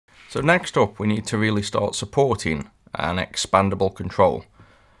So next up, we need to really start supporting an expandable control.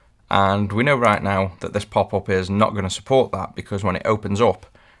 And we know right now that this pop-up is not going to support that because when it opens up,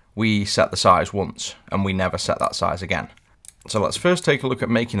 we set the size once and we never set that size again. So let's first take a look at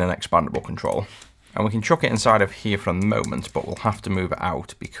making an expandable control. And we can chuck it inside of here for the moment, but we'll have to move it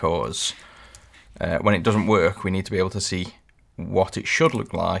out because when it doesn't work, we need to be able to see what it should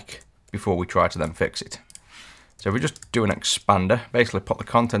look like before we try to then fix it. So if we just do an expander, basically put the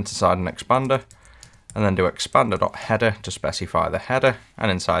content inside an expander, and then do expander.header to specify the header,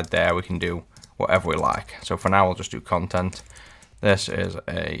 and inside there we can do whatever we like. So for now we'll just do content. This is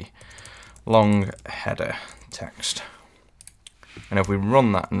a long header text. And if we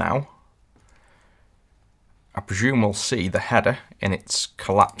run that now, I presume we'll see the header in its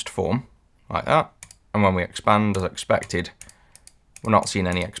collapsed form, like that. And when we expand as expected, we're not seeing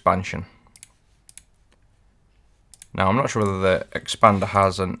any expansion. Now I'm not sure whether the expander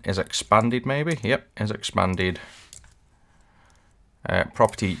has an is expanded maybe. Yep, is expanded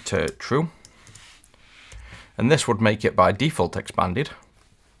property to true. And this would make it by default expanded.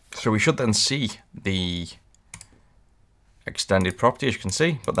 So we should then see the extended property, as you can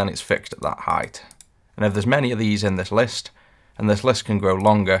see, but then it's fixed at that height. And if there's many of these in this list, and this list can grow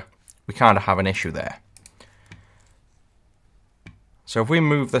longer, we kind of have an issue there. So if we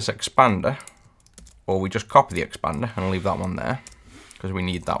move this expander, or we just copy the expander and leave that one there, because we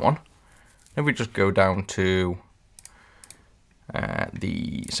need that one. If we just go down to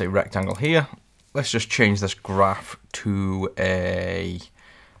the, say, rectangle here, let's just change this graph to a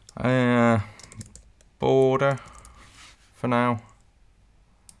border for now.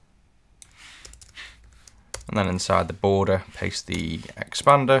 And then inside the border, paste the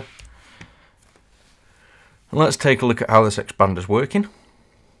expander. And let's take a look at how this expander is working.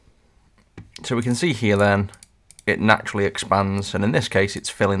 So we can see here then, it naturally expands, and in this case it's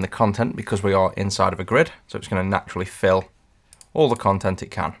filling the content because we are inside of a grid, so it's going to naturally fill all the content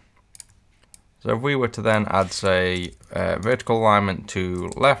it can. So if we were to then add, say, vertical alignment to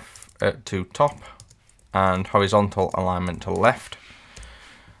left, to top, and horizontal alignment to left,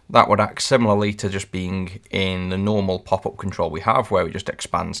 that would act similarly to just being in the normal pop-up control we have, where it just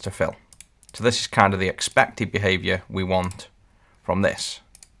expands to fill. So this is kind of the expected behavior we want from this,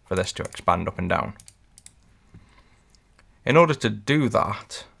 for this to expand up and down. In order to do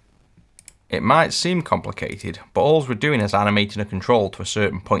that, it might seem complicated, but all we're doing is animating a control to a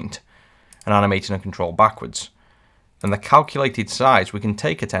certain point and animating a control backwards. And the calculated size we can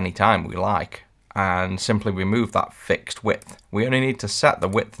take at any time we like and simply remove that fixed width. We only need to set the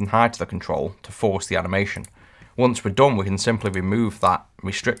width and height of the control to force the animation. Once we're done, we can simply remove that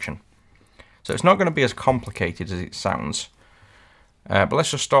restriction. So it's not going to be as complicated as it sounds. But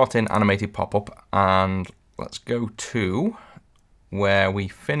let's just start in animated pop-up and let's go to where we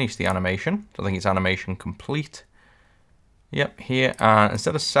finish the animation. So I think it's animation complete. Yep, here. And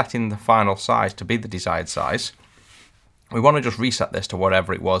instead of setting the final size to be the desired size, we want to just reset this to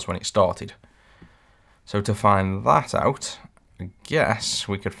whatever it was when it started. So to find that out, I guess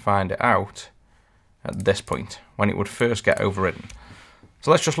we could find it out at this point, when it would first get overridden. So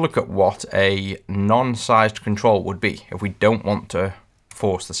let's just look at what a non-sized control would be if we don't want to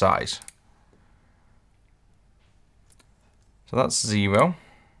force the size. So that's 0,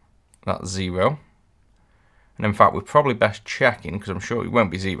 that's 0. And in fact, we're probably best checking, because I'm sure it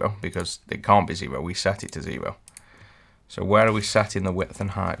won't be 0, because it can't be 0, we set it to 0. So where are we setting the width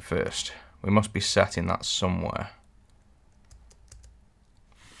and height first? We must be setting that somewhere.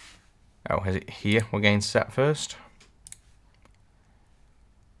 Oh, is it here we're getting set first?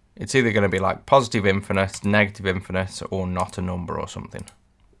 It's either going to be like positive infinite, negative infinite, or not a number or something.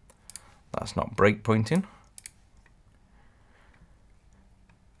 That's not breakpointing.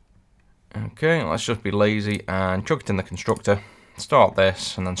 Okay, let's just be lazy and chuck it in the constructor. Start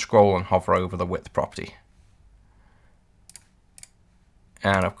this and then scroll and hover over the width property.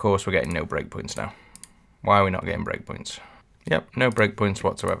 And of course we're getting no breakpoints now. Why are we not getting breakpoints? Yep, no breakpoints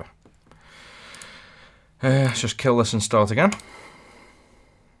whatsoever. Let's just kill this and start again.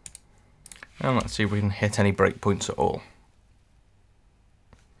 And let's see if we can hit any breakpoints at all.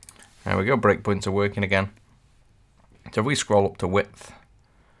 There we go, breakpoints are working again. So if we scroll up to width,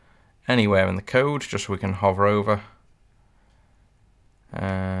 anywhere in the code, just so we can hover over.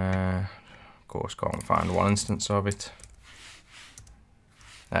 Of course, go and find one instance of it.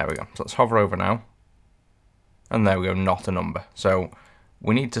 There we go. So let's hover over now. And there we go, not a number. So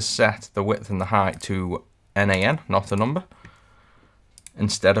we need to set the width and the height to NaN, not a number,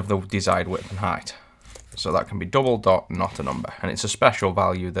 instead of the desired width and height. So that can be double dot, not a number. And it's a special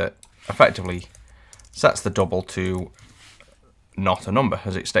value that effectively sets the double to not a number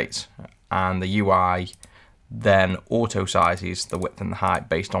as it states. And the UI then auto sizes the width and the height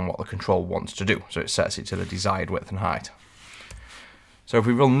based on what the control wants to do. So it sets it to the desired width and height. So if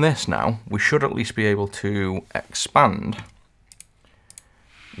we run this now, we should at least be able to expand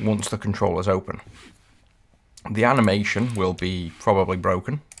once the controller's open. The animation will be probably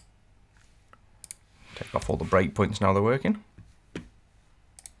broken. Take off all the breakpoints now they're working.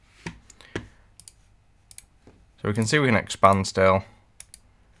 So we can see we can expand still,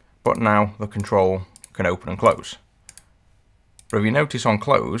 but now the control can open and close. But if you notice on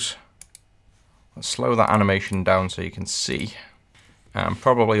close, let's slow that animation down so you can see, and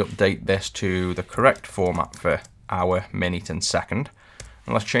probably update this to the correct format for hour, minute and second.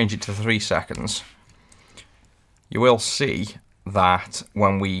 And let's change it to 3 seconds. You will see that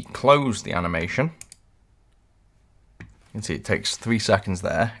when we close the animation, you can see it takes 3 seconds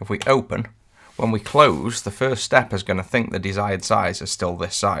there. If we open, when we close, the first step is going to think the desired size is still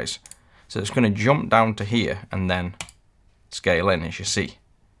this size. So it's going to jump down to here and then scale in, as you see.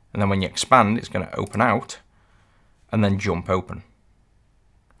 And then when you expand, it's going to open out and then jump open.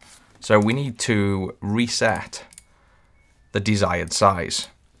 So we need to reset the desired size.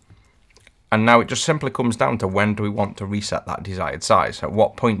 And now it just simply comes down to when do we want to reset that desired size? At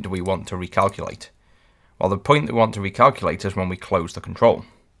what point do we want to recalculate? Well, the point that we want to recalculate is when we close the control.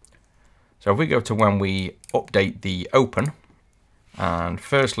 So if we go to when we update the open, and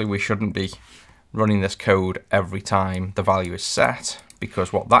firstly we shouldn't be running this code every time the value is set,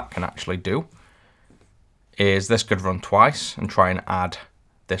 because what that can actually do is this could run twice and try and add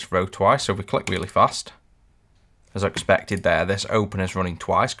this row twice. So if we click really fast, as expected there, this open is running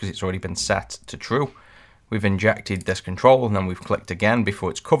twice because it's already been set to true. We've injected this control and then we've clicked again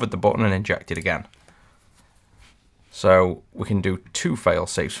before it's covered the button and injected again. So we can do 2 fail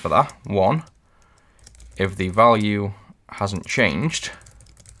safes for that. One, if the value hasn't changed,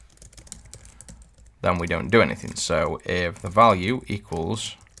 then we don't do anything. So if the value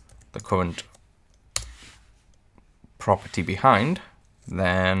equals the current property behind,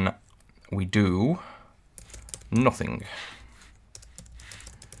 then we do nothing.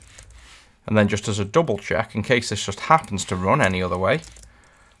 And then just as a double check, in case this just happens to run any other way,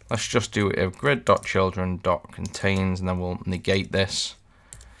 let's just do if grid.children.contains, and then we'll negate this.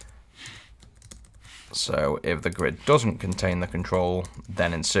 So if the grid doesn't contain the control,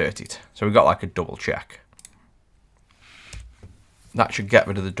 then insert it. So we've got like a double check. That should get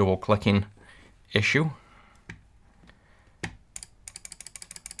rid of the double clicking issue.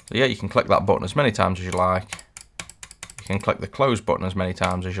 So yeah, you can click that button as many times as you like. You can click the close button as many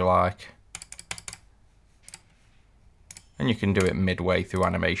times as you like. And you can do it midway through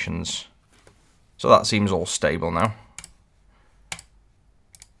animations. So that seems all stable now.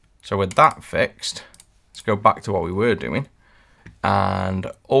 So with that fixed, let's go back to what we were doing. And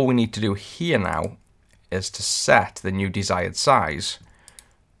all we need to do here now is to set the new desired size.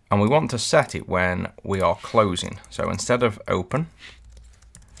 And we want to set it when we are closing. So instead of open,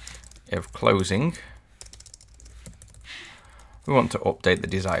 if closing, we want to update the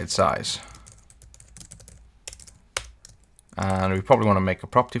desired size. And we probably want to make a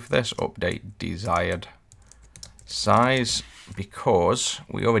property for this, update desired size, because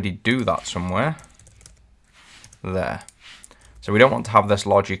we already do that somewhere there. So we don't want to have this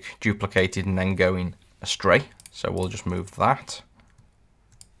logic duplicated and then going astray. So we'll just move that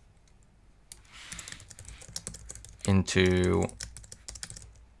into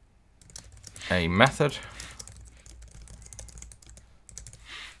a method.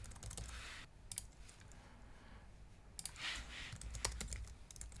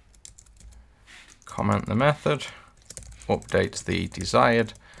 Comment the method, updates the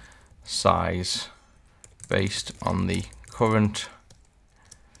desired size based on the current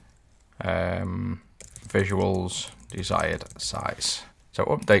visuals desired size. So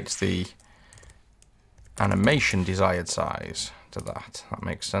updates the animation desired size to that. That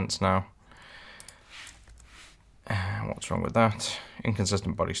makes sense now. What's wrong with that?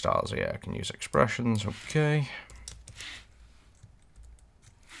 Inconsistent body styles. Yeah, I can use expressions. Okay.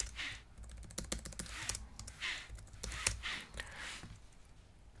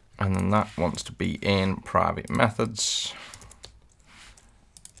 And then that wants to be in private methods.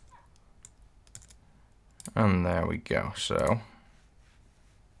 And there we go. So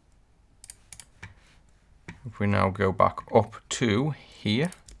if we now go back up to here,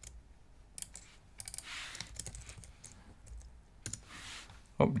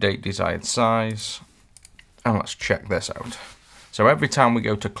 update desired size, and let's check this out. So every time we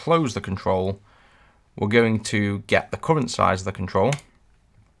go to close the control, we're going to get the current size of the control.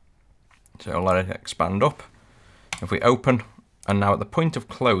 So let it expand up. If we open, And now at the point of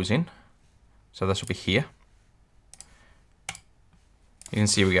closing, so this will be here, you can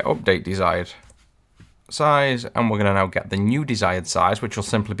see we get update desired size, and we're going to now get the new desired size, which will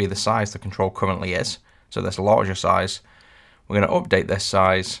simply be the size the control currently is. So this larger size, we're going to update this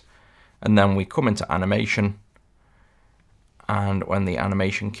size, and then we come into animation, and when the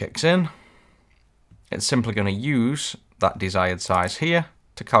animation kicks in, it's simply going to use that desired size here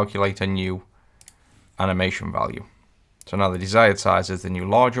to calculate a new animation value. So now the desired size is the new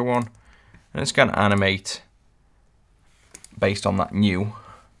larger one, and it's going to animate based on that new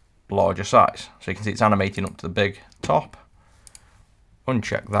larger size. So you can see it's animating up to the big top.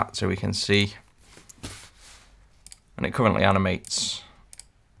 Uncheck that so we can see, and it currently animates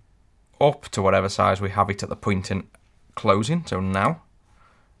up to whatever size we have it at the point in closing, so now,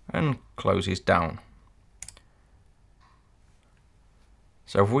 and closes down.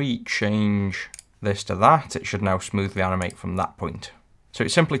 So if we change this to that, it should now smoothly animate from that point. So it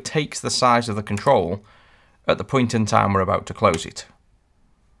simply takes the size of the control at the point in time we're about to close it.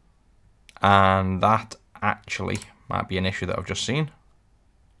 And that actually might be an issue that I've just seen.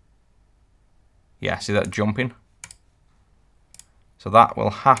 Yeah, see that jumping? So that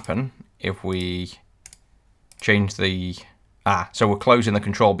will happen if we change the... so we're closing the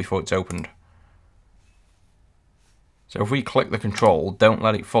control before it's opened. So if we click the control, don't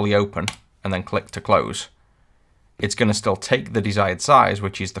let it fully open, and then click to close, it's going to still take the desired size,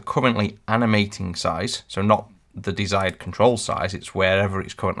 which is the currently animating size, so not the desired control size, it's wherever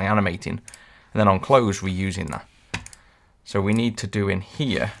it's currently animating, and then on close reusing that. So we need to do in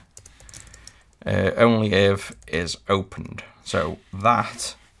here, only if is opened. So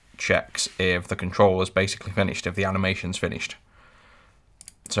that checks if the control is basically finished, if the animation's finished.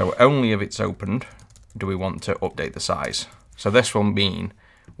 So only if it's opened do we want to update the size. So this will mean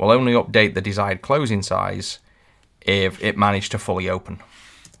we'll only update the desired closing size if it managed to fully open.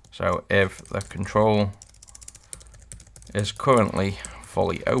 So if the control is currently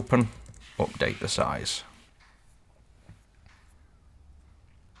fully open, update the size.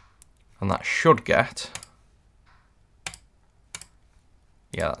 And that should get,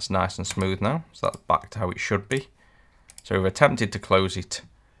 yeah, that's nice and smooth now. So that's back to how it should be. So we've attempted to close it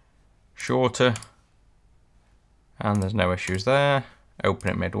shorter, and there's no issues there.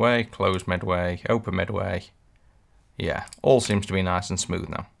 Open it midway, close midway, open midway. Yeah, all seems to be nice and smooth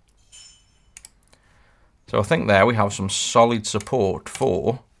now. So I think there we have some solid support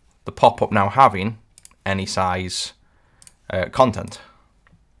for the pop-up now having any size content.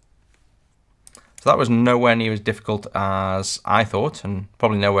 So that was nowhere near as difficult as I thought, and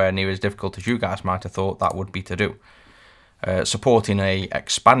probably nowhere near as difficult as you guys might have thought that would be to do. Supporting a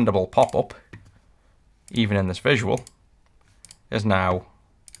expandable pop-up, even in this visual, is now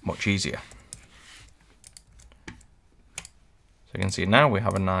much easier. So you can see now we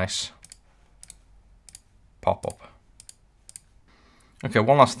have a nice pop-up. Okay,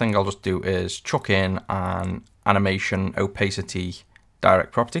 one last thing I'll just do is chuck in an animation opacity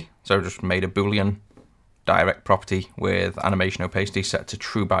direct property. So I just made a Boolean direct property with animation opacity set to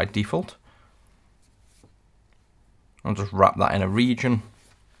true by default. I'll just wrap that in a region.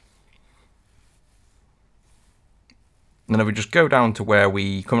 And then if we just go down to where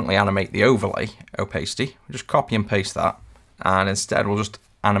we currently animate the overlay opacity, we just copy and paste that, and instead we'll just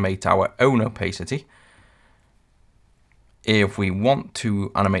animate our own opacity. If we want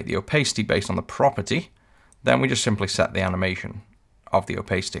to animate the opacity based on the property, then we just simply set the animation of the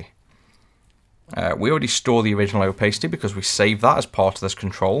opacity. We already store the original opacity because we save that as part of this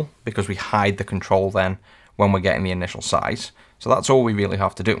control, because we hide the control then when we're getting the initial size. So that's all we really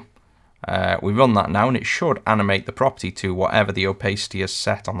have to do. We run that now and it should animate the property to whatever the opacity is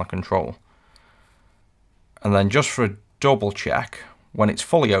set on the control. And then just for a double check, when it's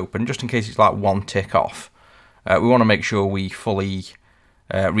fully open, just in case it's like one tick off, we want to make sure we fully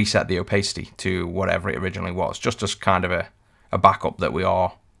reset the opacity to whatever it originally was, just as kind of a backup that we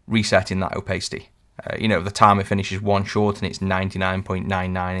are resetting that opacity. You know, the timer finishes one short and it's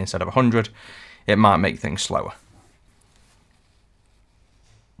 99.99 instead of 100, it might make things slower.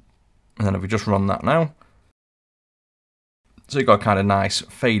 And then if we just run that now, so you've got a kind of nice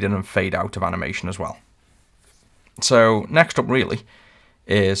fade in and fade out of animation as well. So next up really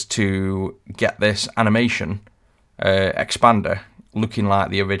is to get this animation expander looking like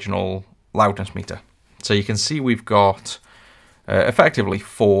the original loudness meter. So you can see we've got effectively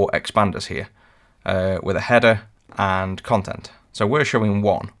 4 expanders here with a header and content. So we're showing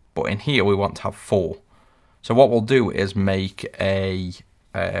 1, but in here we want to have 4. So what we'll do is make a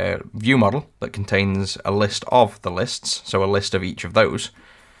view model that contains a list of the lists, so a list of each of those.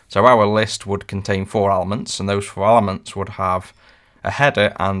 So our list would contain 4 elements, and those 4 elements would have a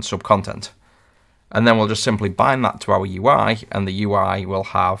header and subcontent. And then we'll just simply bind that to our UI, and the UI will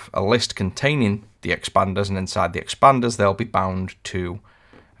have a list containing the expanders, and inside the expanders they'll be bound to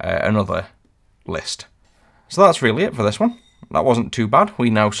another list. So that's really it for this one. That wasn't too bad. We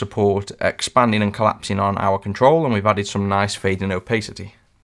now support expanding and collapsing on our control, and we've added some nice fade and opacity.